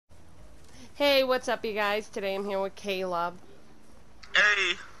Hey, what's up, you guys? Today I'm here with Caleb.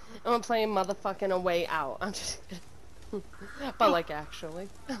 Hey! And we're playing motherfucking A Way Out. I'm just kidding. But, like, actually.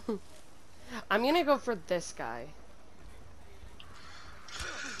 I'm gonna go for this guy.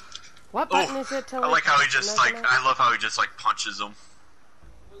 What button is it to, like, I like how he just, like, measure? I love how he just, like, punches him.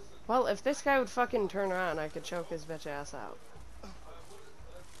 Well, if this guy would fucking turn around, I could choke his bitch ass out.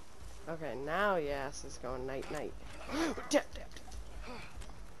 Okay, now your ass is going night-night.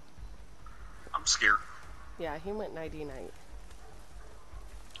 I'm scared. Yeah, he went nighty-night.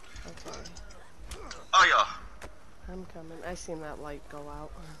 Okay. Oh, yeah. I'm coming. I seen that light go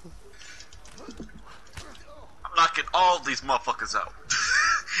out. I'm knocking all these motherfuckers out.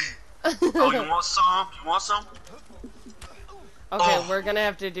 Oh, you want some? You want some? Okay, Oh. we're gonna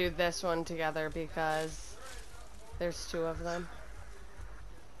have to do this one together because there's two of them.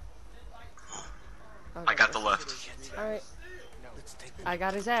 Okay, I got the left. Alright. I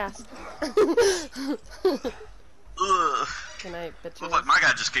got his ass. Ugh. Good night, bitches. Looks like my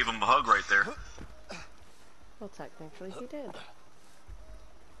guy just gave him a hug right there. Well, technically he did.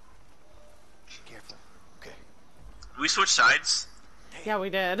 Careful. Okay. We switched sides. Yeah, we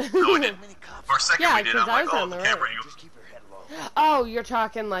did. No, we didn't. For a second Yeah, we did. 'cause I'm I like, was oh, on the the camera right. angle. Just keep your head low. Oh, you're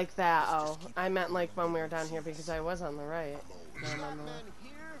talking like that. Oh, I meant like when we were down here because I was on the right. No, I'm on the left.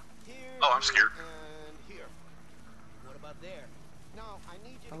 Oh, I'm scared. And here. What about there? No, I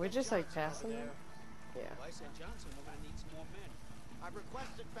need you. Are we just like passing them? Yeah. I sent Johnson. We're gonna need some more men. I've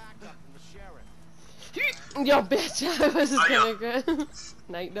requested backup from the sheriff. Yo, bitch, I was Oh, gonna yeah. go.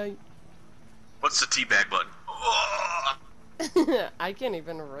 Night, night. What's the teabag button? Oh, I can't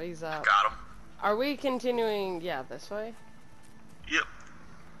even raise up. got him. Are we continuing? Yeah, this way. Yep.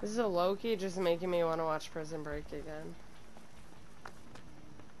 This is a low-key just making me want to watch Prison Break again.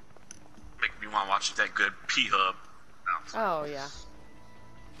 Make me want to watch that good P-Hub. Oh yeah,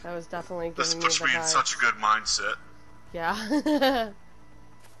 that was definitely This giving me puts the me in vibes. such a good mindset. Yeah.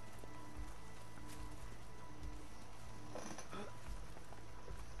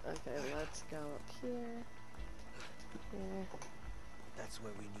 Okay, let's go up here. Here. That's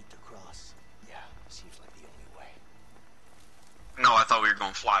where we need to cross. Yeah, seems like the only way. No, I thought we were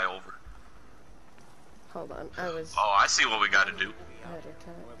going to fly over. Hold on, I was Oh, I see what we got to do. ahead of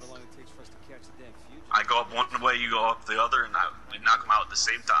time. However long it takes for us to catch the damn fugitive. I go up one way, you go up the other, and we knock them out at the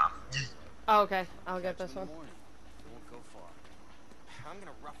same time. Oh, okay, I'll get this one. Morning. You won't go far. I'm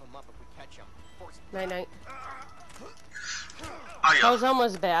gonna rough him up if we catch him. Night, night. Oh, That was yeah.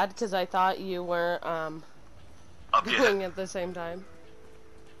 almost bad because I thought you were Up, yeah. doing it at the same time.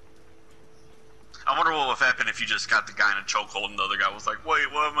 I wonder what would have happened if you just got the guy in a chokehold and the other guy was like,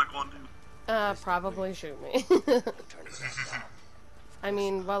 wait, what am I going to do? Probably shoot me. I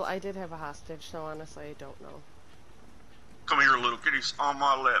mean, well, I did have a hostage, so honestly, I don't know. Come here, little kitties, on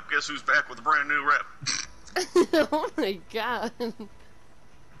my lap. Guess who's back with a brand new rap? Oh my god.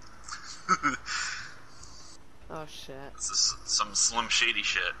 Oh shit. This is some Slim Shady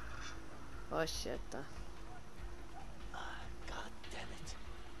shit. Oh shit. God damn it.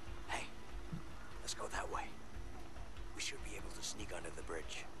 Hey, let's go that way. We should be able to sneak under the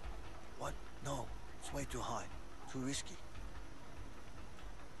bridge. What? No, it's way too high. Too risky.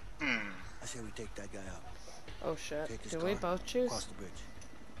 I say we take that guy out. Oh shit. Take his Do we car, both choose? Cross the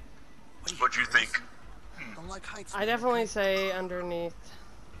bridge. What'd you think? Don't like heights. I man, definitely okay? say underneath.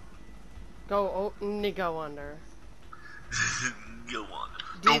 Go, go under. Go on.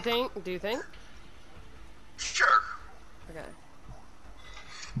 Do you think? Do you think? Sure. Okay.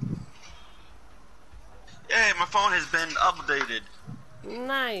 Hey, my phone has been updated.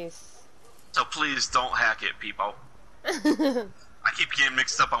 Nice. So please don't hack it, people. I keep getting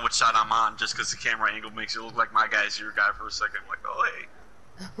mixed up on which side I'm on just because the camera angle makes it look like my guy's your guy for a second. I'm like, oh, hey.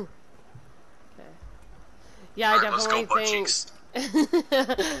 Okay. Yeah, Alright, I let's go, definitely butt think. cheeks.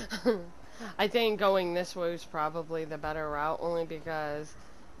 I think going this way is probably the better route, only because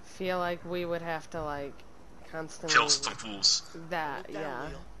I feel like we would have to like constantly Kill some fools. that, Look down, yeah.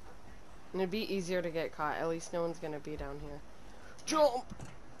 Leo. And it'd be easier to get caught. At least no one's gonna be down here. Jump!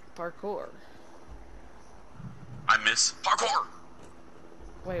 Parkour. I miss parkour.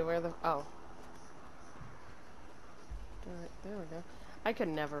 Wait, where the? Oh. There we go. I could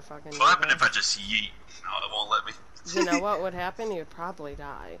never fucking. What happened if I just yeet? No, it won't let me. You know what would happen? You'd probably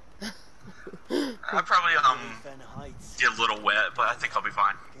die. I probably Fan of heights. get a little wet, but I think I'll be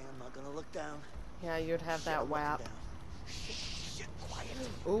fine. Okay, I'm not gonna look down. Yeah, you'd have that Shit, I'm looking whap. down. Shit, quiet.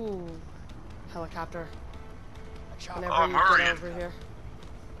 Ooh, helicopter. Whenever I'm you get hurrying. over here,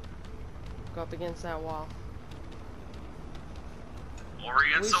 go up against that wall. Over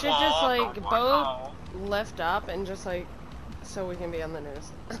We against should the wall. just like don't both fall. lift up and just like so we can be on the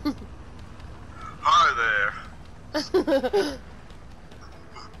news. there.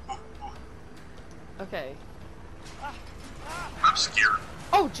 Okay. I'm scared.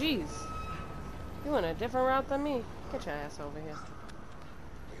 Oh, jeez. You went a different route than me. Get your ass over here.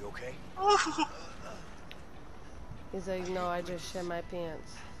 Are you okay? He's like, no, I just shit my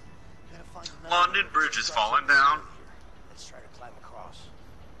pants. Gotta find another London way Bridge to is cross falling over down. here. Let's try to climb across.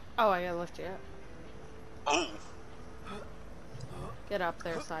 Oh, I gotta lift you up. Oh, Get up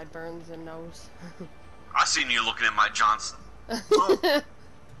there, sideburns and nose. I seen you looking at my Johnson. Shit.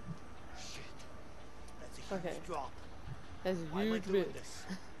 That's a huge Okay. drop. That's a Why am I huge doing bitch. this?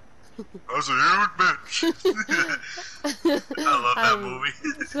 That's a huge bitch. I love that movie.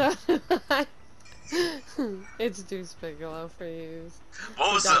 So it's Deuce Bigelow for you.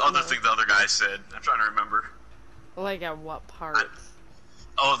 What was the don't other know. thing the other guy said? I'm trying to remember. Like at what parts?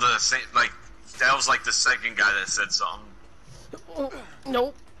 Oh, the same, like, that was like the second guy that said something. Oh,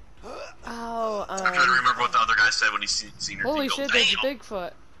 nope. Oh, I'm trying to remember what the other guy said when he seen her. holy He shit, goes, that's "Damn,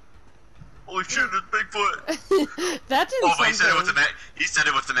 Bigfoot. holy shit, it's Bigfoot." That's in Oh, but he said it with something. he said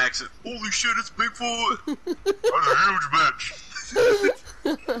it with an accent. Holy shit, it's Bigfoot. That's a huge bitch.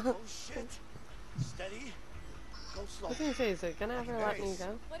 Oh shit. Steady. Go I slow. was gonna say, is it gonna ever let me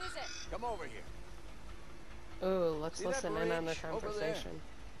go? What is it? Come over here. Ooh, let's See that listen in on the bridge over there? conversation.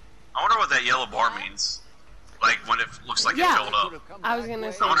 I wonder what that yellow bar means. Like when it looks like Yeah. it filled up. I was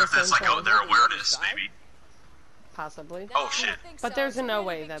gonna say I wonder the if that's same like thing. their awareness, maybe. Possibly. Oh, shit. But there's no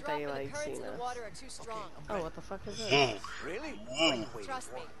way that they, like, currents seen in the us. water are too strong. Oh, what the fuck is this? Whoa, Really? whoa.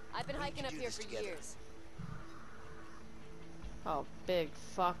 Trust me, I've been hiking up do here this for together. years. Oh, big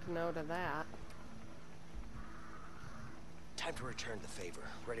fuck no to that. Time to return the favor.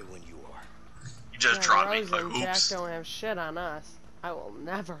 Ready when you are. You just Yeah, dropped me. Rose Like, and Jack oops. don't have shit on us. I will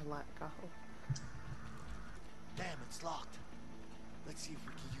never let go. Damn, it's locked. Let's see if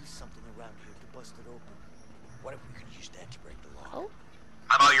we can use something around here to bust it open. What if we could use that to break the lock? Oh.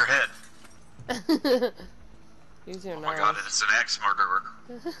 How about your head? Use your Oh nose. my god, it's an axe murderer.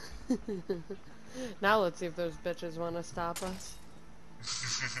 Now let's see if those bitches want to stop us.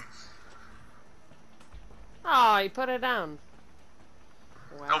 Oh, he put it down.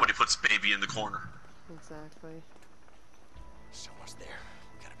 Wow. Nobody puts baby in the corner. Exactly. Someone's there.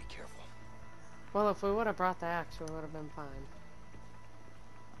 We gotta be careful. Well, if we would have brought the axe, we would have been fine.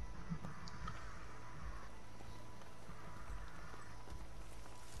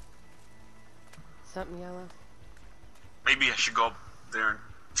 Something yellow? Maybe I should go up there and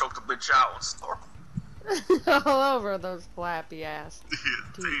choke the bitch out and stuff. All over those flappy ass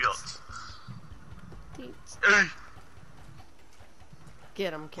Damn. teats. Hey,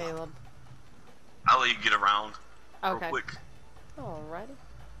 Get him, Caleb. I'll let you get around real Okay. quick. Alrighty.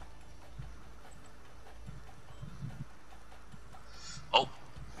 Oh,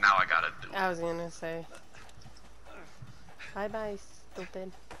 now I gotta do it. I was gonna say. Bye bye,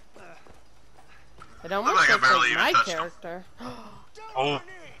 stupid. It almost like I looks barely like even my touched him. character. Oh,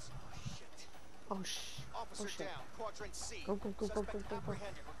 Oh sh. Officer Oh shit. down, quadrant C. Go, go, go, go, Suspect go, go, go.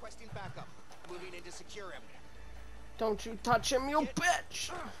 apprehended, requesting backup. Moving in to secure him. Don't you touch him, you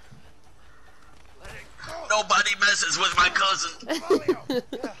bitch! nobody messes with my cousin.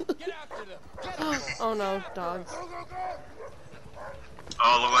 Get after them. Oh no, dogs.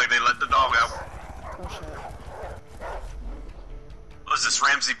 Oh, look like they let the dog out. Oh What is this,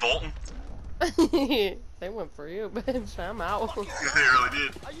 Ramsey Bolton? shit. They went for you, bitch. I'm out. They really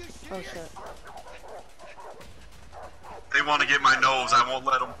did. Oh shit. They want to get my nose, I won't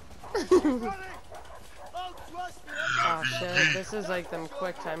let them. Oh shit. This is like them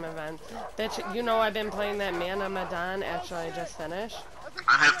quick time events. Bitch, you know I've been playing that Man of Medan. Actually, I just finished.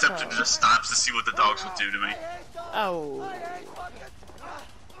 I'm half tempted to just stop to see what the dogs would do to me. Oh.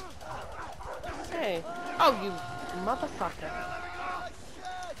 Hey. Oh, you motherfucker.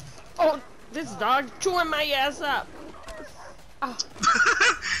 Oh, this dog chewing my ass up. Oh.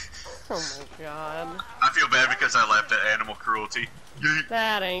 Oh my god. I feel bad because I laughed at animal cruelty. Yeet.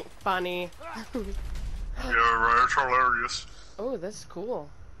 That ain't funny. Yeah, right, it's hilarious. Oh, this is cool.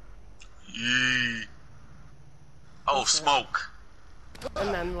 Yee. Oh, Okay. smoke.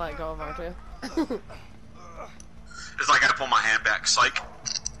 And then let go of her too. It's like I pull my hand back, psych.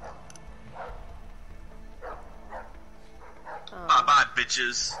 Oh, Bye-bye,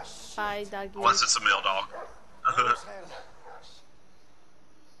 bitches. bye, doggy. Unless it's a male dog.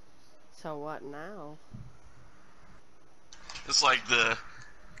 So what now? It's like the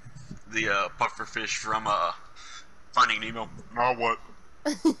pufferfish from Finding Nemo. Now what?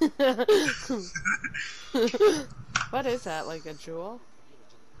 What is that? Like a jewel?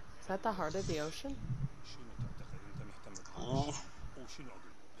 Is that the heart of the ocean? Ooh.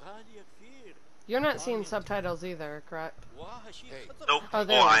 You're not seeing subtitles either, correct? Hey, Nope. Oh, Oh,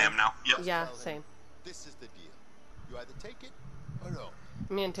 there I we am now. Yep. Yeah, tell him same. this is the deal. You either take it or no.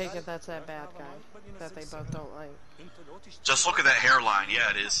 Me and Take It, that's that bad guy that they both don't like. Just look at that hairline.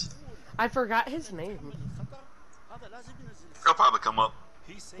 Yeah, it is. I forgot his name. It'll probably come up.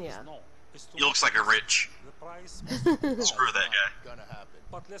 Yeah. He looks like a rich. Screw that guy. Gonna happen.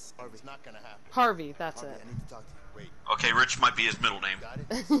 It's not gonna happen. Harvey, that's Harvey, it. I need to talk to you. Wait, Okay, Rich might be his middle name. got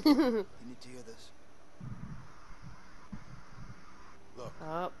it? You need to hear this. Look,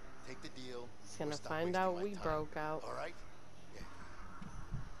 Oh, take the deal. he's or gonna stop find wasting out my we time. broke out. All right?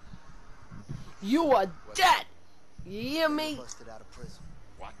 You are dead! You hear You me? busted out of prison.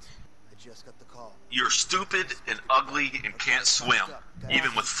 What? I just got the call. You're stupid and ugly and can't swim,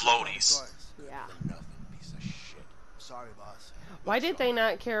 even with floaties. Yeah. Nothing, piece of shit. Sorry, boss. Why did they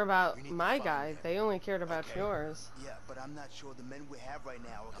not care about my guy? They only cared about yours. Yeah, but I'm not sure the men we have right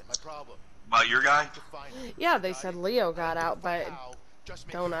now are Not gonna... my problem. About your guy? To find him. Yeah, they Got said it? Leo got I don't out, give a but fuck how, just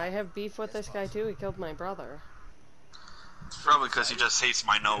make don't it I happen. have beef with this guy too? He killed my brother. It's probably because he just hates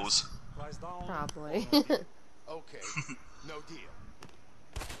my nose. Probably. Okay, no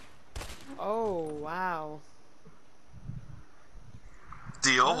deal. Oh, wow.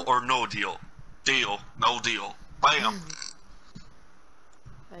 Deal or no deal? Deal, no deal. Bam!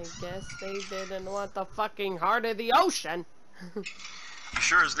 I guess they didn't want the fucking heart of the ocean. You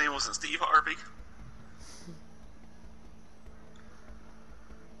sure his name wasn't Steve Harvey?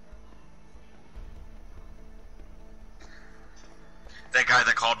 That guy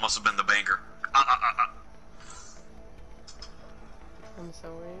that called must have been the banker. I'm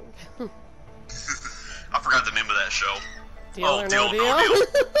so weak. I forgot the name of that show. Deal Oh, or deal, no no deal? deal.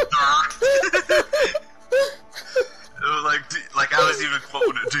 It was like I was even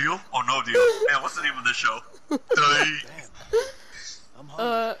quoting it. Deal or no deal? Man, what's the name of this show? I'm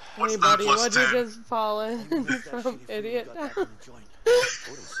hungry. What's Hey nine buddy, plus what'd you 10? just fallen from Idiot Got Town? back in the joint.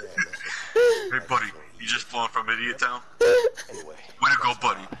 Wouldn't say I listened. Hey buddy, you just falling from Idiot Town? Anyway. Way to go,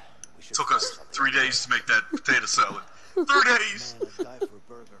 buddy. We should Took find us something 3 to do. days to make that potato salad. 3 days! Man, I'd die for a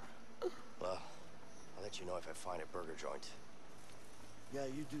burger. Well, I'll let you know if I find a burger joint. Yeah,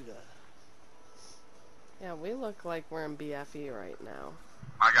 you do that. Yeah, we look like we're in BFE right now.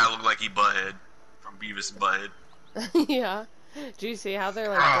 My guy looked like he Butthead from Beavis and Butthead. Yeah. Do you see how they're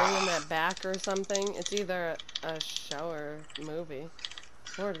like bringing that back or something? It's either a show or movie.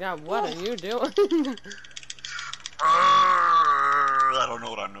 Lord God, what are you doing? I don't know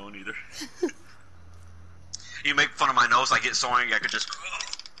what I'm doing either. You make fun of my nose, I get so angry I could just.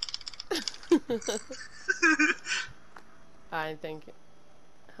 I think.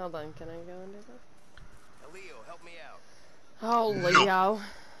 Hold on, can I go into this? Leo, help me out. Oh, Leo.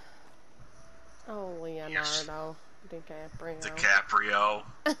 Oh, Leonardo DiCaprio. DiCaprio.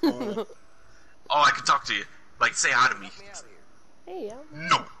 Oh, I can talk to you. Like, say hi to me. Help me out here. Hey, yo.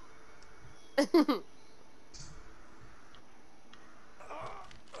 No.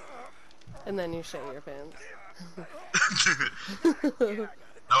 And then you shit your pants.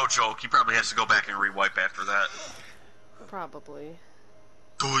 No joke. He probably has to go back and re-wipe after that. Probably.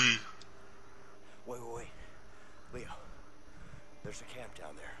 Doi. Wait. Leo, there's a camp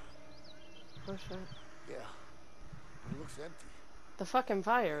down there. For sure. Yeah. It looks empty. The fucking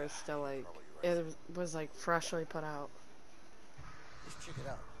fire is still like, it was like freshly put out. Let's check it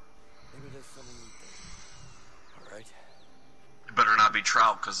out. Maybe there's something you think. Alright. It better not be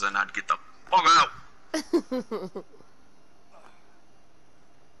trout, because then I'd get the fuck out.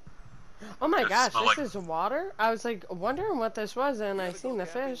 Oh my It gosh, smell this like- is water? I was like wondering what this was and I ever seen go the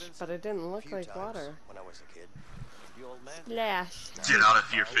camping, fish, Vincent? but it didn't look Few like times water. When I was a kid. The old man. Splash. Get out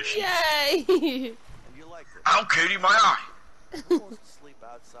of here, fishing. Yay! And you liked it. Ow, Katie, my eye. Who wants to sleep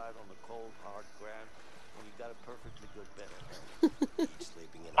outside on the cold, hard ground when you got a perfectly good bed at home? Each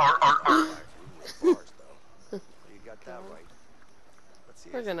sleeping in a Ar. room with bars, though. You got that right. Let's see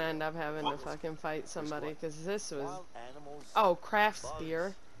We're if gonna end up having to fucking fight somebody because this was. wild animals, Oh, craft bugs,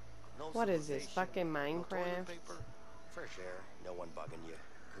 spear. no What is this? civilization, Fucking no toilet Minecraft? paper, fresh air, no one bugging you,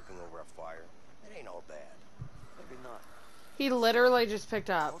 cooking over a fire. It ain't all bad. Maybe not. He literally just picked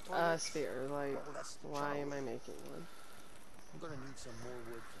up a spear. Like, Well, that's the why am trouble. I making one? I'm gonna need some more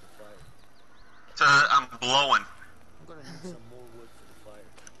wood for the fire. I'm blowing. I'm gonna need some more wood for the fire.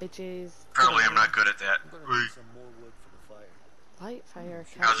 Bitches. Apparently, I'm not good at that. I'm gonna need some more wood for the fire. Light fire.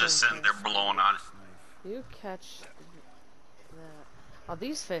 I was just catching sitting there fish. blowing on it. You catch that. Oh,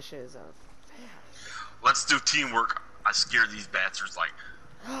 these fishes are fast. Let's do teamwork. I scared these bastards like.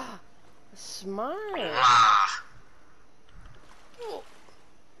 Smart. Ah.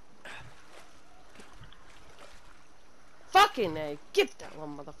 Fuck Fucking A. Get that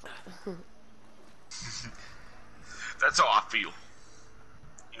one, motherfucker. That's how I feel.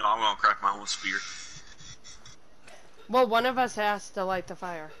 You know, I'm gonna crack my own spear. Well, one of us has to light the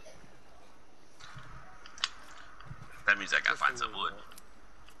fire. That means I gotta find some wood.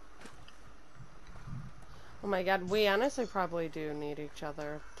 Oh my god, we honestly probably do need each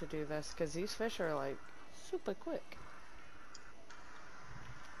other to do this, because these fish are, like, super quick.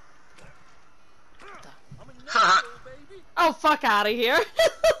 Oh, fuck out of here.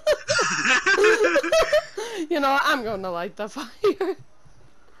 You know, I'm going to light the fire. I'm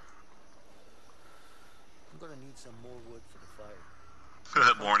gonna need some more wood for the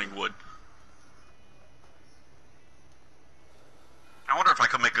fire. Morning wood. I wonder if I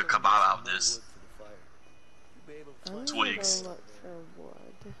could make a kebab out of this. Wood for the fire. You'll be able to I'm find Twigs. gonna look for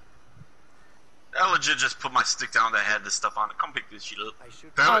wood. I legit just put my stick down that had this stuff on it. Come pick this shit up. I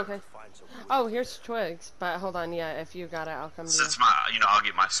should Damn Oh, it. okay. find some wood. Oh, here's twigs. But hold on, yeah, if you got it, I'll come to you. Since my, you know, I'll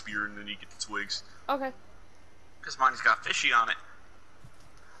get my spear and then you get the twigs. Okay. Because mine's got fishy on it.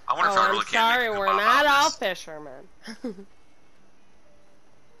 I wonder Oh, if I I'm really can sorry, make a we're kebab not out all of this. fishermen.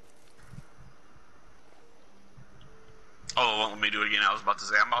 Oh, it won't let me do it again. I was about to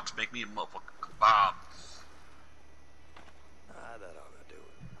say, I'm about to make me a motherfucking kebab. That ought to do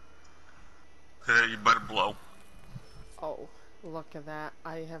it. You better blow. Oh, look at that.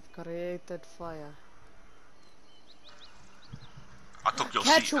 I have created fire. I took your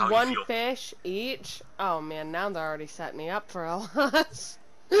Catch seat. How one you feel? fish each. Oh man, now they're already setting me up for a loss.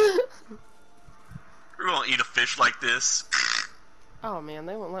 We're gonna eat a fish like this. Oh man,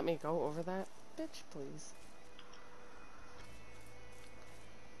 they won't let me go over that. Bitch, please.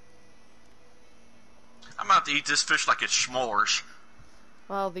 I'm about to eat this fish like it's s'mores.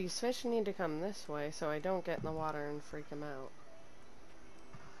 Well, these fish need to come this way so I don't get in the water and freak them out.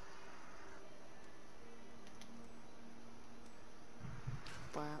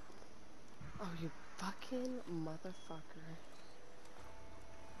 Wow. Oh, you fucking motherfucker.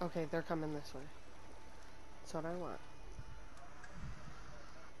 Okay, they're coming this way. That's what I want.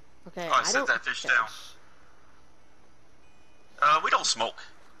 Okay, Oh, I I set don't that fish down. We don't smoke.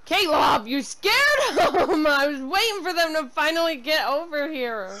 Caleb, you scared them! I was waiting for them to finally get over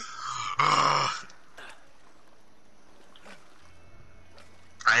here. I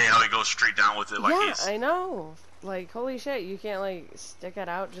hate how he goes straight down with it like Yeah, he's... I know. Like, holy shit, you can't, like, stick it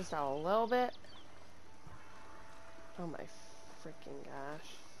out just a little bit? Oh my freaking gosh.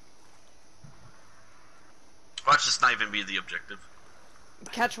 Watch this not even be the objective.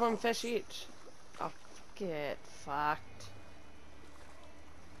 Catch one fish each. Oh, get fucked.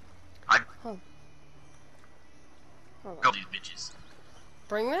 Hold on. Go these bitches.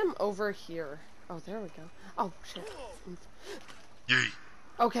 Bring them over here. Oh, there we go. Oh, shit. Yay.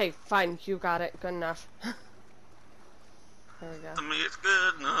 Okay, fine. You got it. Good enough. There we go. I mean, it's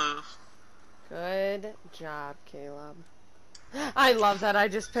good enough. Good job, Caleb. I love that I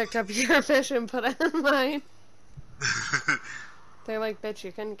just picked up your fish and put it in mine. They're like, bitch,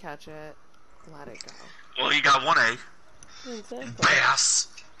 you can catch it. Let it go. Well, you got one A. Exactly. Bass.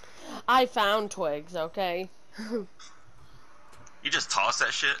 I found twigs, okay? You just toss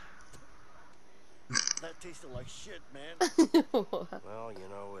that shit? That tasted like shit, man. Well, you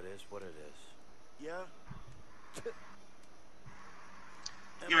know, it is what it is. Yeah?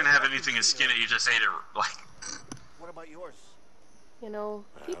 You didn't have anything in skin it, you just ate it, like... What about yours? You know,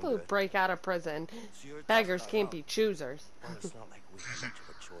 I'm people who good. break out of prison, So you're a tough beggars guy, can't huh? be choosers. Well, it's not like we have much of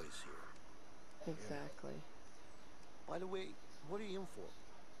a choice here. Exactly. By the way, what are you in for?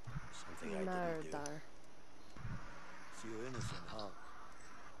 Something I didn't do. Murder. So you're innocent, huh?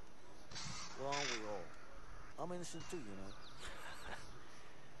 Well, aren't we all? I'm innocent too, you know.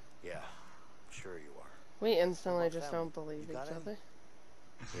 Yeah, sure you are. We instantly What just family? don't believe You each got any? other.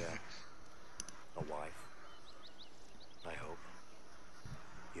 Yeah. A wife. I hope.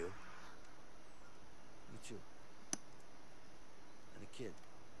 You? You too. And a kid.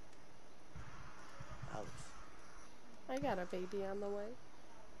 Alex. I got a baby on the way.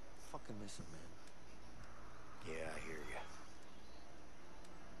 Fucking miss him, man. Yeah, I hear you.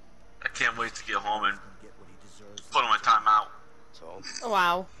 I can't wait to get home and Get what he deserves. put on my time out. So,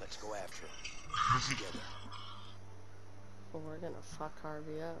 Wow. let's go after him. Together. Well, we're gonna fuck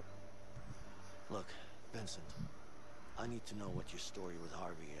Harvey up. Look, Vincent. I need to know what your story with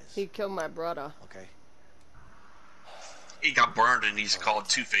Harvey is. He killed my brother. Okay? He got burned and he's called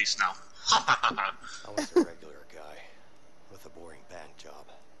Two-Face now. I was a regular guy with a boring bank job.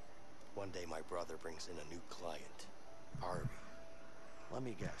 One day my brother brings in a new client, Harvey. Let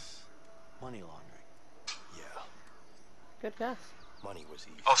me guess. Money laundering. Yeah. Good guess. Money was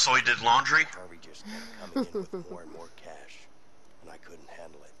easy. Oh, so he did laundry? Harvey just kept coming in with more and more cash, and I couldn't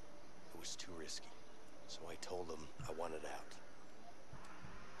handle it. It was too risky. So I told him I wanted out.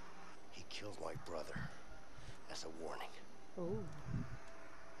 He killed my brother as a warning. Ooh.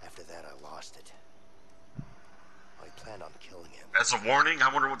 After that, I lost it. I planned on killing him. As a warning?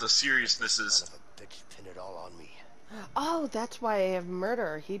 I wonder what the seriousness is. Son of a bitch pinned it all on me. Oh, that's why I have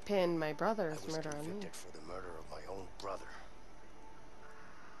murder. He pinned my I brother's was murder on me. convicted for the murder of my own brother.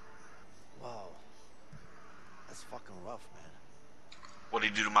 Wow. That's fucking rough, man. What'd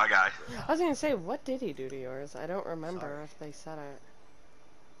he do to my guy? I was gonna say, what did he do to yours? I don't remember Sorry. if they said it.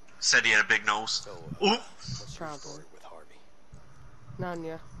 Said he had a big nose. So, Ooh. what's your Probably. story with Harvey?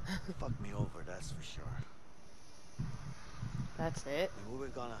 Nanya. Fucked me over, that's for sure. That's it? We were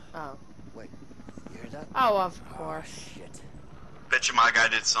gonna... Oh. Wait, you hear that? Oh, of Oh, course. shit. Bet you my guy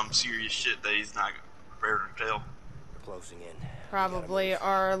did some serious shit that he's not prepared to tell. We're closing in. Probably,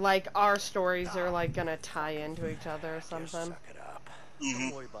 or like our stories are like gonna tie into each other or Just something. suck it up.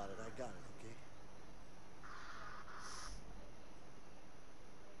 Don't worry about it, I got it, okay?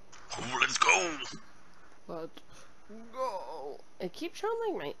 Oh, let's go. Let's go. It keeps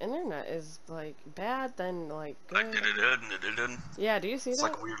showing like my internet is like bad, then like Like, good. did. Yeah, do you see It's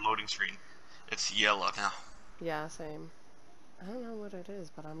that? like a weird loading screen. It's yellow now. Yeah, same. I don't know what it is,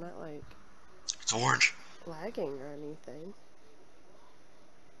 but I'm not like It's orange. lagging or anything.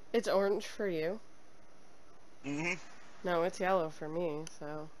 It's orange for you. Mm-hmm. No, it's yellow for me,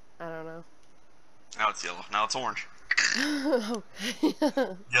 so I don't know. Now it's yellow. Now it's orange. Okay.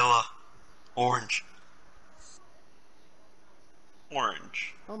 Yellow. Orange.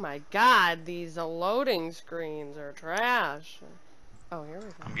 Orange. Oh my god, these loading screens are trash. Oh, here we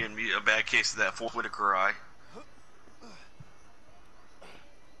go. I'm getting me a bad case of that Fort Whitaker eye.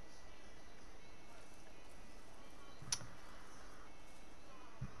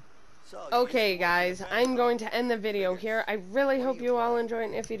 So, you Okay, used to work guys, for the I'm bank, going to end the video here. I really hope you all enjoyed,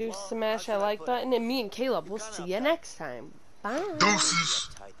 and if you do, smash that like button, and me and Caleb will see you next time. Bye. Deuces.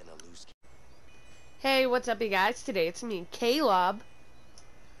 Tight than a loose Hey, what's up, you guys? Today it's me, Caleb,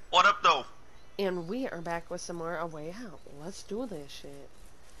 What up, though? and we are back with some more A Way Out. Let's do this shit.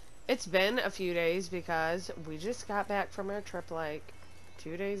 It's been a few days because we just got back from our trip like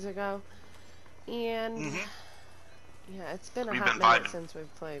 2 days ago, and yeah, it's been a We've hot been minute vibing. since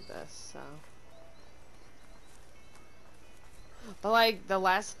we've played this, so. But like the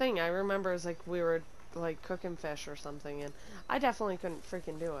last thing I remember is like we were like cooking fish or something, and I definitely couldn't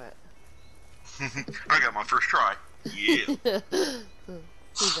freaking do it. I got my first try. Yeah.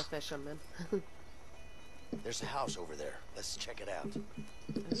 He's a fisherman. There's a house over there. Let's check it out.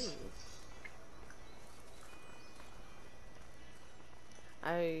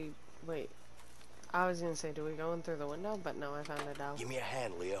 Wait. I was gonna say, do we go in through the window? But no, I found it out. Give me a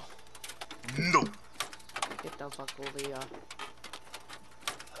hand, Leo. No. Get the fuck over here.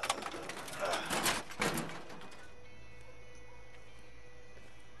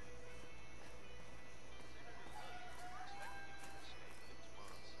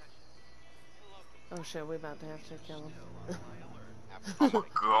 Oh shit, we about to have to kill him. Oh my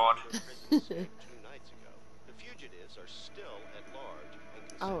god. Two nights ago. The fugitives are still at large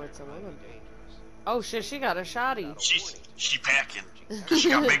and Oh, it's a woman. dangerous. Oh shit, she got a shotty. She packing. Cause she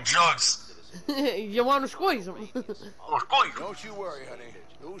got big jugs. You wanna squeeze him? Oh, boy. Don't you worry, honey.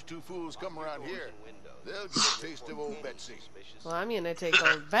 Those two fools come around here. They'll get a taste of old Betsy. Well, I'm gonna take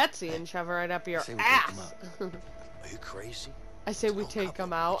old Betsy and shove her right up your Say we take him ass. Are you crazy? I say we Oh, take come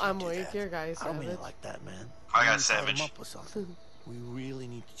him on, out. we I'm can't do with that. your guys, I don't mean savage. it like that, man. I got We tied him savage. up with something. We really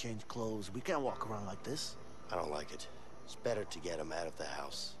need to change clothes. We can't walk around like this. I don't like it. It's better to get him out of the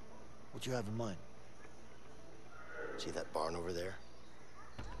house. What you have in mind? See that barn over there?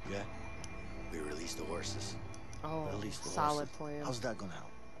 Yeah? We release the horses. Oh, Release the solid horses. plan. How's that gonna help?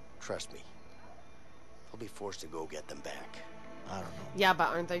 Trust me. I'll be forced to go get them back. I don't know. Yeah, but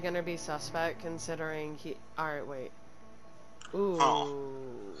aren't they gonna be suspect considering he? All right, wait. Ooh. Oh.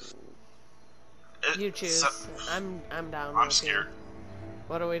 You choose. I'm down. I'm with scared. You.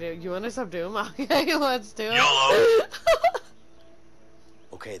 What do we do? You want to subdue him? Okay, let's do it. YOLO.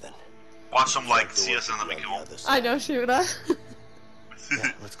 Okay then. Watch them like Front see door us and then should we be go on the home. other I side. know, shoot us.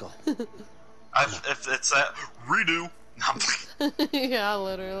 Yeah, let's go. If it's that redo. No, I'm playing. Yeah,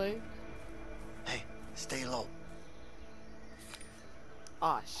 literally. Hey, stay low.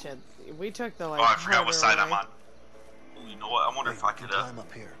 Oh shit, we took the like. Oh, I forgot what side harder I'm way. on. Ooh, you know what? I wonder if I You could. climb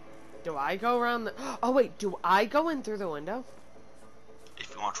up here. Do I go around the? Oh wait, do I go in through the window?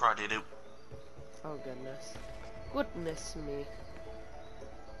 If you want to try, do. Oh goodness, goodness me.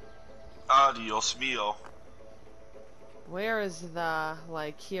 Adios mio. Where is the,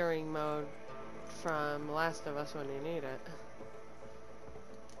 like, hearing mode from Last of Us when you need it?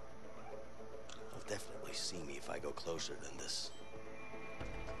 They'll definitely see me if I go closer than this.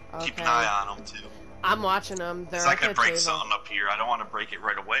 Okay. Keep an eye on them too. I'm watching them. They're Cause I at could the break table. something up here. I don't want to break it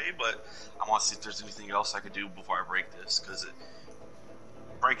right away, but I want to see if there's anything else I could do before I break this. Cause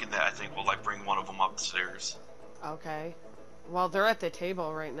breaking that, I think, will like bring one of them upstairs. Okay. Well, they're at the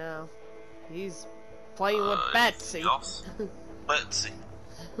table right now. He's playing with Betsy. Anything else? Betsy.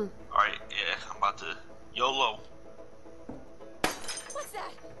 Alright, yeah, I'm about to YOLO. What's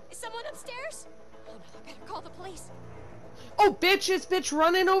that? Is someone upstairs? Oh no, I better call the police. Oh, bitch! This bitch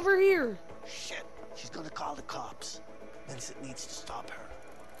running over here! Shit, she's gonna call the cops. Vincent needs to stop her.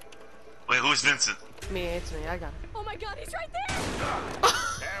 Wait, who's Vincent? Me, it's me. I got it. Oh my god, he's right there!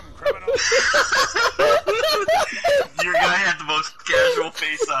 Damn criminal. Your guy had the most casual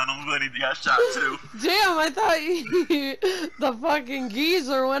face on him, but he got shot too. Damn, I thought the fucking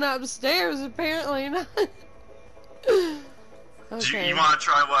geezer went upstairs. Apparently not. Okay. You want to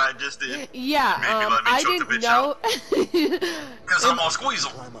try what I just did? Yeah, Maybe let me I choke the didn't bitch know. Because I'm gonna squeeze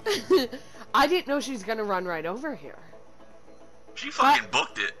him. Climb up. I didn't know she's gonna run right over here. She fucking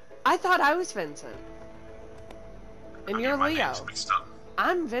booked it. I thought I was Vincent. And I you're mean, my Leo. name's mixed up.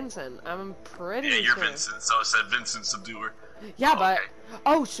 I'm Vincent. I'm pretty Yeah, you're sure. Vincent, so it said Vincent Subduer. Yeah, but Okay.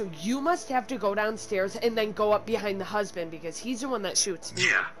 oh, so you must have to go downstairs and then go up behind the husband because he's the one that shoots me.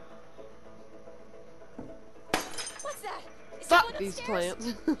 Yeah. What's that? Is Fuck someone these upstairs?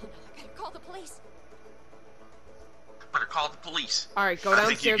 plants. Oh no, I better call the police. Better call the police. Alright, go I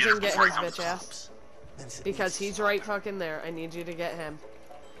think you downstairs get her and get before his he comes bitch to ass. Vincent Because needs to he's stop right her. fucking there. I need you to get him.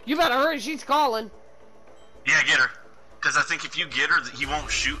 You better hurry, she's calling. Yeah, get her. Because I think if you get her, he won't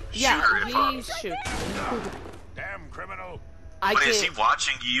shoot Yeah, her. he shoots. Damn criminal. I But is he can't.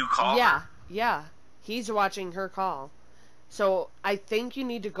 watching you call Yeah, her? yeah. He's watching her call. So I think you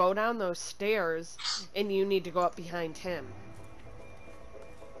need to go down those stairs and you need to go up behind him.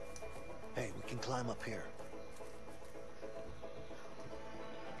 Hey, we can climb up here.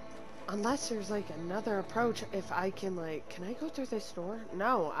 Unless there's like another approach, if I can like, can I go through this door?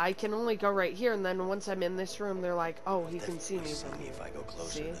 No, I can only go right here, and then once I'm in this room, they're like, oh, he can see me Definitely from see me here. if I go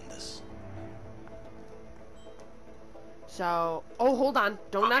closer See? than this. So, oh, hold on,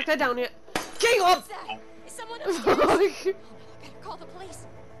 don't knock that down yet. Caleb! What's that? Is someone upstairs? Oh no, I better call the police.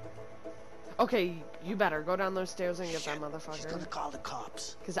 Okay, you better go down those stairs and get Shit, that she's gonna motherfucker. call the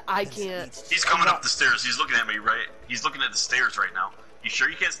cops. Because I Vincent can't. needs to He's stop coming her. up the stairs. He's looking at me, right? He's looking at the stairs right now. You sure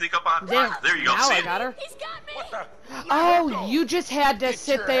you can't sneak up on? There, you go. now See I it? got her. He's got me! What the? Oh, you just had to Get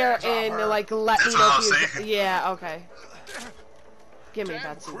sit your there hands off and her. like let me That's know what I if was you. saying. Yeah, okay. Give me Damn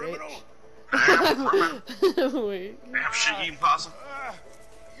Betsy, criminal. bitch. Wait. Damn shit eating possum.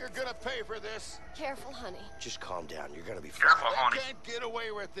 You're gonna pay for this. Careful, honey. Just calm down. You're gonna be fine. Careful, They honey. can't get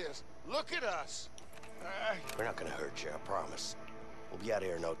away with this. Look at us. We're not gonna hurt you, I promise. We'll be out of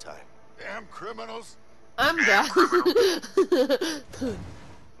here in no time. Damn criminals. I'm done.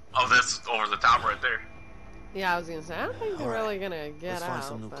 Oh, that's over the top right there. Yeah, I was gonna say, I don't think they're Alright, really gonna get let's find out,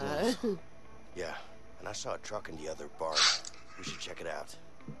 some new but... clothes. Yeah, and I saw a truck in the other barn. We should check it out.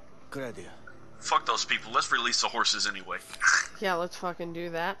 Good idea. Fuck those people. Let's release the horses anyway. yeah, let's fucking do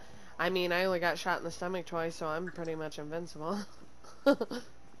that. I mean, I only got shot in the stomach twice, so I'm pretty much invincible.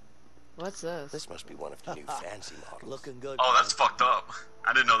 What's this? This must be one of the new fancy models. Looking good. Oh, man. that's fucked up.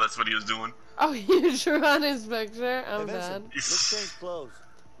 I didn't know that's what he was doing. Oh, you drew on his picture? Hey, I'm Vincent, bad. let's change clothes.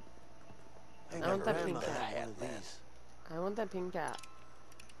 I want that never pink had hat. one of these. I want that pink hat.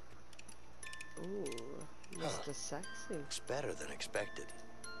 Ooh, Mr. Sexy. Looks better than expected.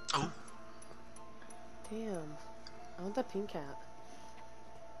 Oh, Damn. I want that pink hat.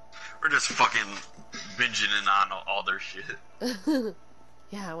 we're just fucking binging in on all their shit.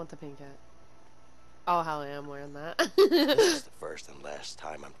 Yeah, I want the pink hat. Oh, hell yeah, I'm wearing that. This is the first and last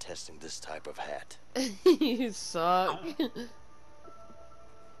time I'm testing this type of hat. You suck.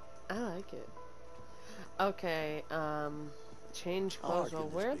 I like it. Okay, change Oh, clothes. Well,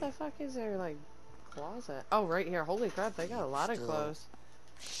 goodness where me. the fuck is their, like, closet? Oh, right here. Holy crap, they got a lot of Still. clothes.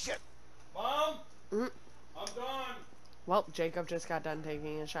 Shit. Mom, Mm. I'm done. Well, Jacob just got done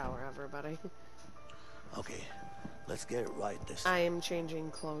taking a shower, everybody. Okay, let's get it right this I time. am changing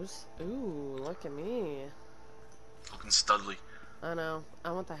clothes. Ooh, look at me. Looking studly. I know.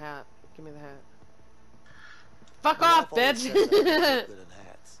 I want the hat. Give me the hat. Fuck My off, wife always bitch! says I look good in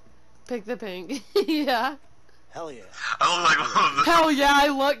hats. Pick the pink. Yeah. Hell yeah. I look like one of the. Hell yeah, I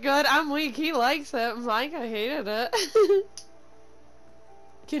look good. I'm weak. He likes it. Micah hated it.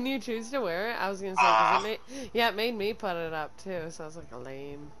 Can you choose to wear it? I was gonna say, 'cause it made me put it up too, so I was like,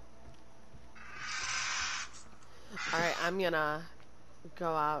 lame. Alright, I'm gonna go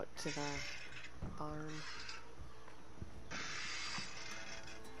out to the barn.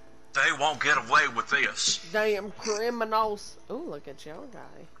 They won't get away with this. Damn criminals. Ooh, look at your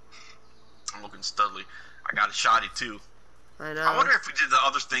guy. I'm looking studly. I got a shotty too. I know. I wonder if we did the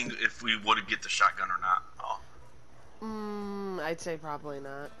other thing, if we would get the shotgun or not. Oh. I'd say probably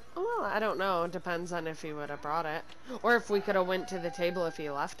not. Well, I don't know. It depends on if he would have brought it. Or if we could have went to the table if he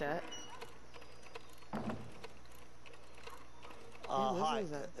left it. Whose Hi.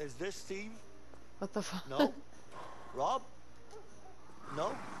 is it? Is this Steve? What the fuck? No? Rob?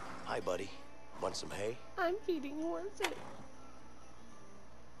 No? Hi, buddy. Want some hay? I'm feeding horses.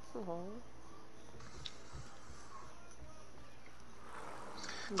 Aww.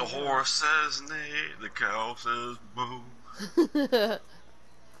 The horse says neigh, the cow says moo.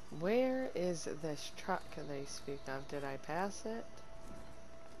 Where is this truck they speak of? Did I pass it?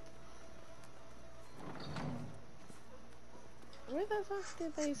 Where the fuck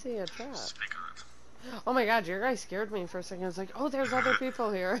did they see a truck? Speak of it. Oh my god, your guy scared me for a second. I was like, oh, there's other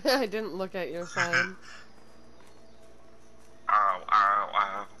people here. I didn't look at your sign. Ow, ow,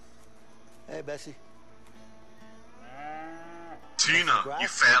 ow. Hey, Bessie. Tina, you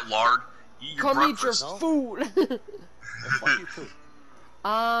fat lard. Eat your Come eat your breakfast. food. Fuck you too.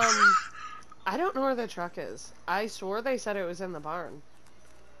 I don't know where the truck is. I swore they said it was in the barn.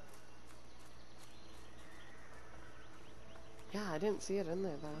 Yeah, I didn't see it in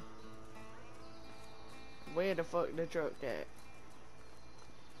there though. Where the fuck the truck at?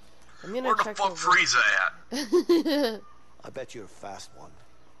 I'm gonna Where the check fuck Frieza at? I bet you're a fast one.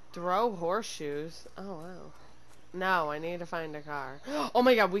 Throw horseshoes. Oh wow. No, I need to find a car. Oh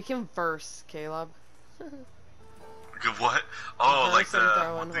my god, we can verse, Caleb. Good what? Oh, like Verse and the...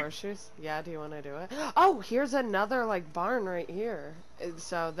 throw in horseshoes. Yeah, do you want to do it? Oh, here's another like barn right here.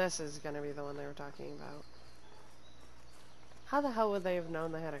 So this is gonna be the one they were talking about. How the hell would they have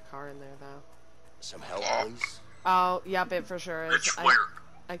known they had a car in there though? Some help, please? Oh, yep, it for sure is. It's where?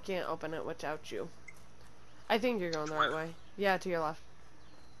 I can't open it without you. I think you're going the right way. Yeah, to your left.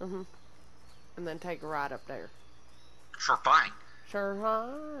 And then take a ride up there. Sure, fine. Sure,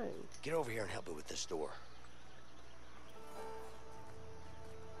 fine. Get over here and help me with this door.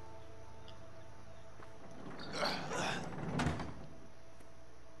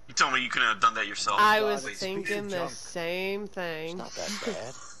 You told me you couldn't have done that yourself. I was it's a piece thinking of the junk. same It's thing. not that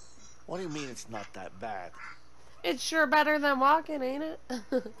bad. What do you mean it's not that bad? It's sure better than walking, ain't it?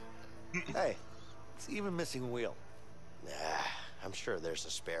 Hey, it's even missing a wheel. Nah, I'm sure there's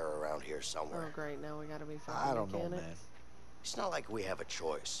a spare around here Oh somewhere. great, now we gotta be fucking I don't know, mechanics. man. It's not like we have a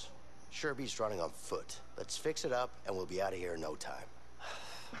choice. Sherby's running on foot. Let's fix it up and we'll be out of here in no time.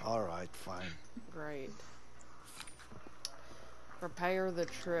 All right, fine. Great. Repair the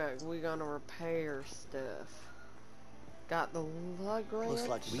truck. We're gonna repair stuff. Got the lug wrench. Looks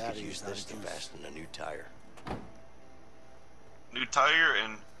like We could battery's use out this of to juice. fasten a new tire. New tire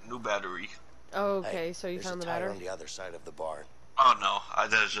and new battery. Okay, Hey, so you there's found a the tire battery? on the other side of the barn. Oh no,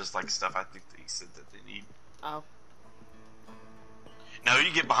 that was just like stuff I think they said that they need. Oh. Now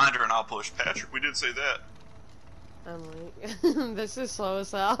you get behind her and I'll push. Patrick, we did say that. I'm like, this is slow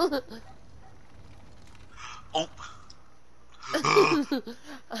as hell. Oh.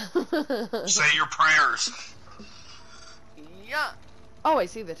 Say your prayers. Yeah. Oh, I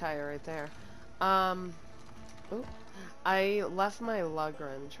see the tire right there. Oop. I left my lug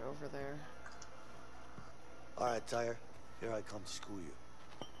wrench over there. All right, tire. Here I come to school you.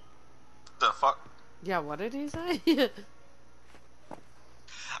 The fuck? Yeah, what did he say?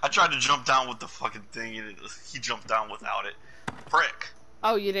 I tried to jump down with the fucking thing and he jumped down without it. Prick.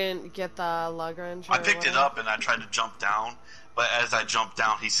 Oh, you didn't get the lug wrench? I or picked it whatever? up and I tried to jump down, but as I jumped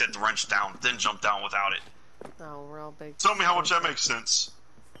down, he set the wrench down, then jumped down without it. Oh, real big. Tell me how much that makes sense.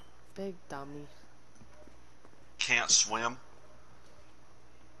 Big dummy. Can't swim.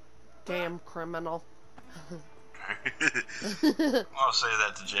 Damn criminal. I'll say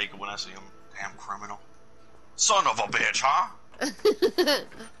that to Jacob when I see him. Damn criminal. Son of a bitch, huh?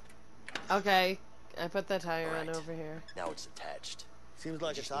 Okay, I put the tire in Alright. over here. Now it's attached. Seems We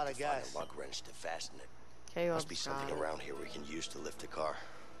like just it's out need of to find gas. a lug wrench to fasten it. Caleb Must be something around here we can use to lift a car.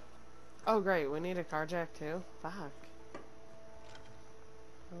 Oh great, we need a car jack too? Fuck.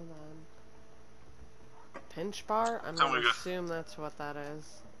 Hold on. Pinch bar? I'm Tell gonna me again. assume that's what that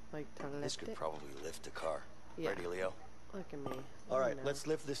is. Like to This lift could it? probably lift a car. Yeah. Ready, Leo? Look at me. All I right, know. let's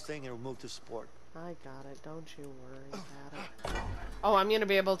lift this thing and remove the support. I got it, don't you worry about it. Oh, I'm gonna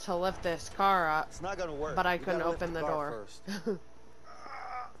be able to lift this car up. It's not gonna work. But I You couldn't gotta lift open the car door. first.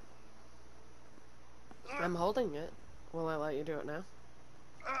 I'm holding it. Will I let you do it now?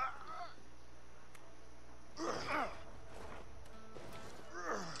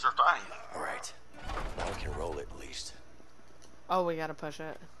 Oh, we gotta push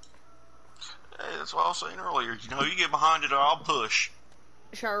it. Hey, that's what I was saying earlier. You know, you get behind it or I'll push.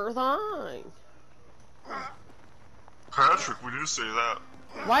 Sure thing. Patrick, we did say that.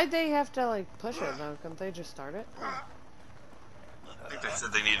 Why'd they have to, like, push it, though? Couldn't they just start it? I think they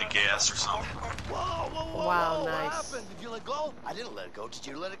said they needed gas or something. Whoa, Wow, whoa, nice. What happened? Did you let go? I didn't let it go. Did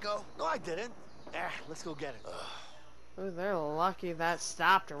you let it go? No, I didn't. Let's go get it. Ooh, they're lucky that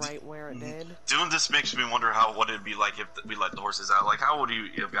stopped right where it did. Doing this makes me wonder what it'd be like if we let the horses out. Like, how would you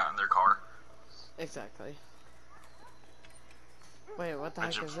have gotten their car? Exactly. Wait, what the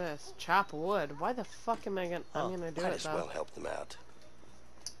heck is this? Chop wood. Why the fuck am I gonna... I'm gonna do Might it, as though. well help them out.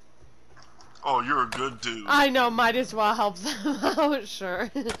 Oh, you're a good dude. I know, might as well help them out, sure.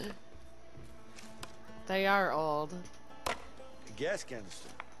 They are old. The gas canister.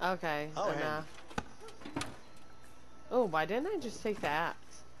 Okay, Oh, enough. Oh, why didn't I just take the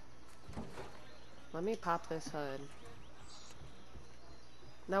axe? Let me pop this hood.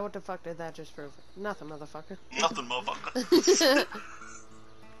 Now what the fuck did that just prove? Nothing, motherfucker. Nothing, motherfucker.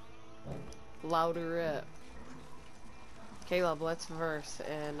 Louder up. Caleb, let's verse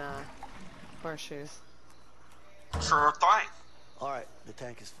in horseshoes. Sure thing. All right, the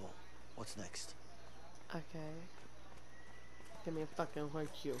tank is full. What's next? Okay. Give me a fucking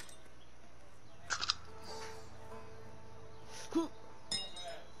horseshoe.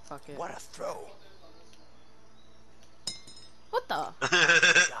 Fuck it. What a throw! What the?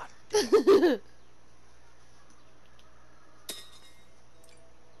 God.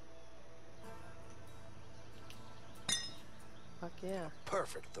 Fuck yeah.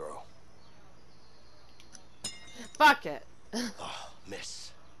 Perfect throw. Fuck it. Oh,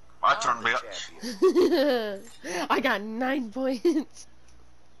 miss. My turn, The bitch. champion. I got 9 points.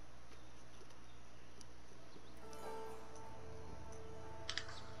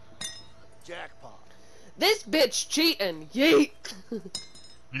 Jackpot. This bitch cheating. Yeet.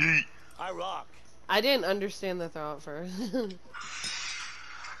 Yeet. I rock. I didn't understand the throw at first.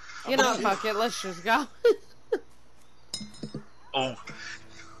 You know, fuck it. Let's just go. Oh.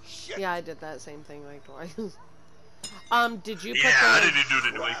 Yeah, I did that same thing like twice. Did you put Yeah, I the didn't do it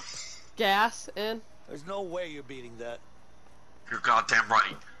anyway. gas in? There's no way you're beating that. You're goddamn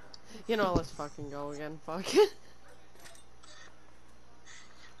right. You know, let's fucking go again. Fuck it.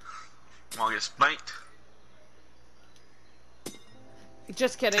 I'm gonna get spanked.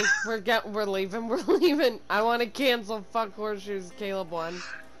 Just kidding. We're leaving. We're leaving. I want to cancel. Fuck horseshoes. Caleb won.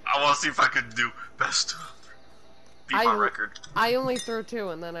 I want to see if I could do best. Beat my record. I only threw 2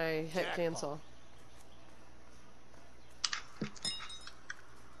 and then I hit cancel.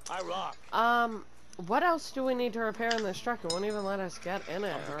 I rock. What else do we need to repair in this truck? It won't even let us get in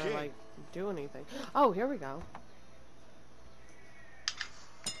it or like do anything. Oh, here we go.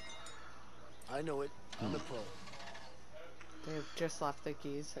 I know it. I'm the pro. They've just left the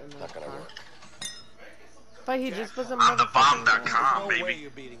keys in the Not gonna car. work. But he just was a I'm the motherfucking bomb.com, No way baby. you're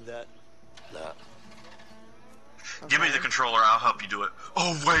beating that. Nah. Give me the controller, I'll help you do it.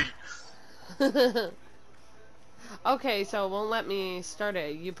 Oh, wait. Okay, so it won't let me start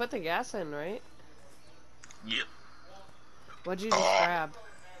it. You put the gas in, right? Yep. What'd you just grab?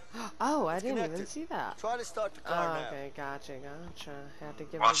 Oh, I didn't even Disconnected. see that. Try to start the Oh, car now. okay, gotcha. Had to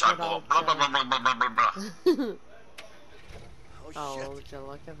give Watch it a out, good blah, old blah, blah, blah, check. blah, blah, blah, blah. Oh, Oh, shit. would you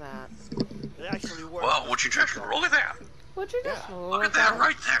look at that. It actually worked. Well, would you just look at that? Would you just Look at that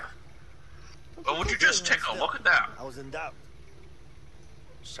right there. Oh, would you just take a look at that? I was in doubt.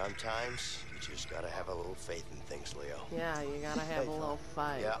 Sometimes you just gotta have a little faith in things, Leo. Yeah, you gotta have a little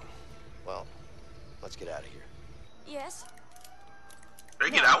fight. Yeah. Well, let's get out of here. Yes? They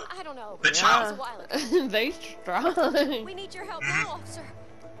get No, out. I don't know. Bitch, That out. was a while ago. They strong. We need your help now, officer.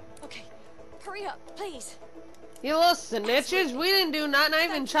 Okay, hurry up, please. You little snitches, we didn't do nothing. I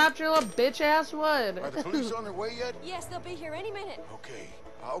even chopped your little bitch ass wood. Are the police on their way yet? Yes, they'll be here any minute. Okay,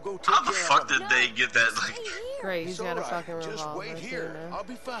 I'll go take How the care fuck of did them. they get that? Like, Stay here. Great, he's It's got a all fucking right. Just revolver. wait so you here. know. I'll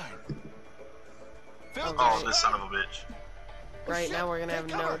be fine. oh, this son of a bitch. Right shit, now we're gonna have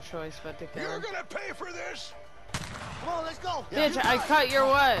take no cover. choice but to kill You're him. gonna pay for this. Come on, let's go. Bitch, I cut your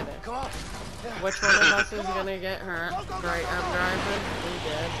wood. Come on. Which one of us is gonna get hurt? Great, I'm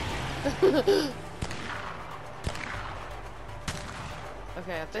driving. We dead.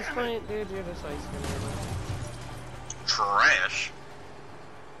 Okay, at this point, dude, you're just wasting it. Trash.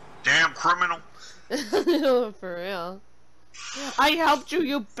 Damn criminal. For real. I helped you,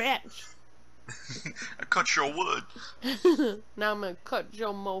 you bitch. I cut your wood. Now I'm gonna cut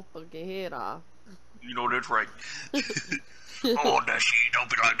your motherfucking head off. You know that's right. Oh, Dashie, don't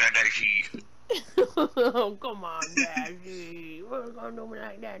be like that, Dashie. Oh, come on, Daddy. We're gonna do me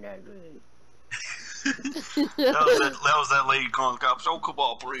like that, Daddy. That was that lady calling the cops. Oh, come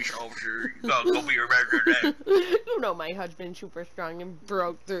on, police officer. You gotta go be a regular day. You know my husband's super strong and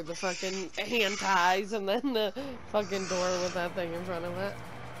broke through the fucking hand ties and then the fucking door with that thing in front of it.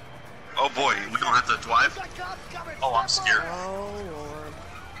 Oh boy, we don't have to drive? Oh, I'm scared. Oh lord.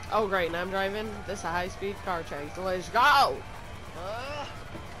 Oh great, and I'm driving. This is a high-speed car chase. Let's go!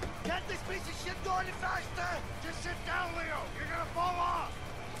 Get this piece of shit going faster! Just sit down, Leo! You're gonna fall off!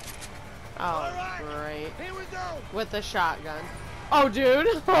 Oh, great. Here we go! With the shotgun. Oh,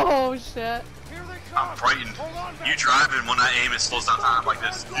 dude. Oh, shit. Here they come! I'm frightened. You driving when I aim, it slows down time like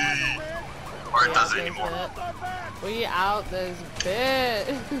this. Or it doesn't anymore. We out this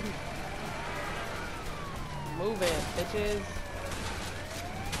bit. Move it, bitches.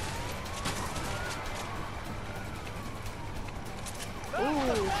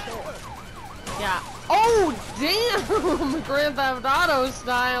 Ooh, shit. Yeah. Oh, damn! Grand Theft Auto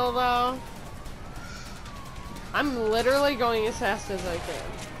style, though. I'm literally going as fast as I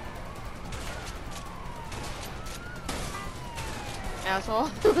can. Asshole.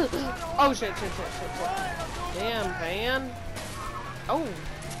 Oh, shit. Damn, van. Oh.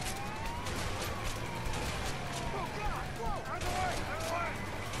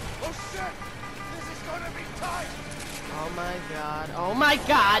 Oh shit! This is gonna be tight! Oh my god. Oh my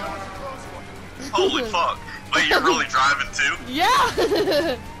god! Holy fuck. Wait, you're really driving too?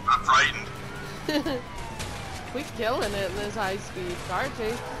 Yeah! I'm frightened. We killing it in this high-speed car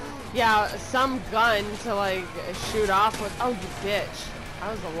chase. Yeah, some gun to like shoot off with. Oh, you bitch!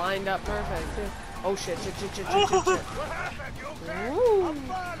 I was lined up perfect too. Oh shit! What happened? You okay? Ooh. I'm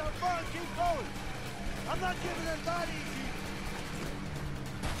fine, keep going! I'm not giving it that easy!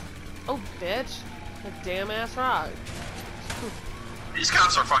 Oh, bitch! A damn ass rock. These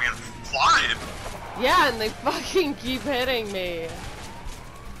cops are fucking flying. Yeah, and they fucking keep hitting me.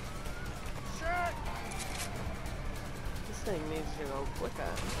 Shit! This thing needs to go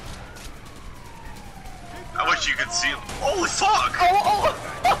quicker. I wish you could see them. Holy fuck! Oh!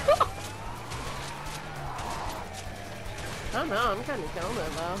 I don't know, I'm kind of killing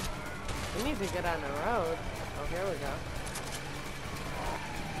it though. We need to get on the road. Oh, here we go.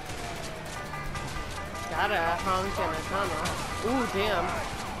 Gotta honk in a tunnel. Ooh, damn.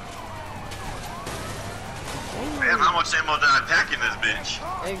 Man, how much ammo did I pack in this bitch?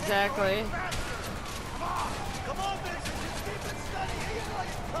 Exactly. Come on, Vincent! Just keep it steady! Aim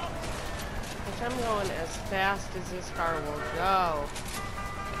like it comes! Which I'm going as fast as this car will go.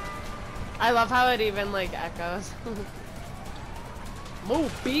 I love how it even like echoes.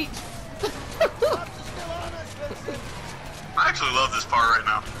 Move, beat! Cops are still on us, Vincent! I actually love this part right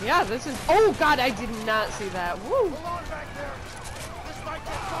now. Yeah, this is. Oh god, I did not see that. Woo! Hold on back there! This might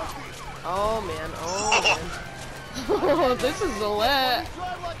get funky! Oh man, oh man. Oh, this is the lit.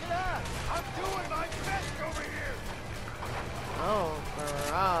 Drive like an ass! I'm doing my best over here! Oh,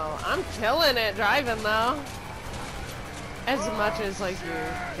 bro. I'm killing it driving though. As much as like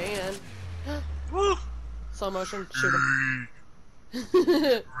you can. Woo. Slow motion, shoot him.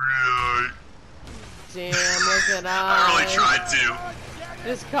 Really? Damn, look at I us. really tried to.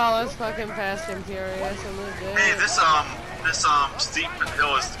 Just call us fucking Fast and Furious and we're good. Hey, this steep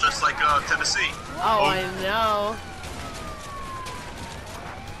hill is just like Tennessee. Oh, I know.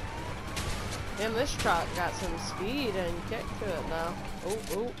 Damn, this truck got some speed and kick to it though. Oh,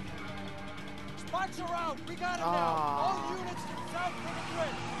 oh. Spots around! We got it Aw. now! All units to south of the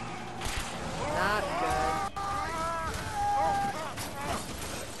bridge! Not good.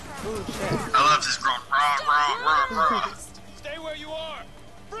 Ooh, shit. I love this grunt, rah. Stay where you are!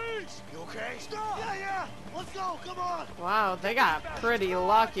 Freeze! You okay? Stop! Yeah! Let's go! Come on! Wow, they got pretty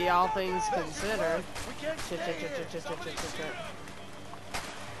lucky, all things considered. We can't Shit, stay shit, shit, here. shit, shit, shit, shit, shit.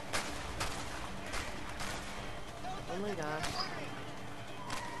 Oh my gosh.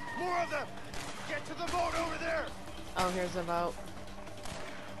 More of them! Get to the boat over there! Oh, here's a boat.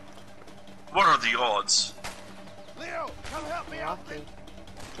 What are the odds? Leo, come help me out! Lucky.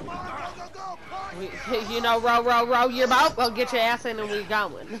 Come on, go! We, you know, row your boat. Well, get your ass in and we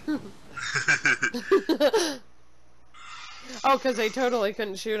going. Oh, because they totally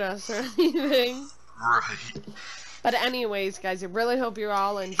couldn't shoot us or anything. Right. But anyways, guys, I really hope you're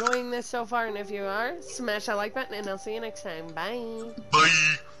all enjoying this so far. And if you are, smash that like button and I'll see you next time. Bye. Bye.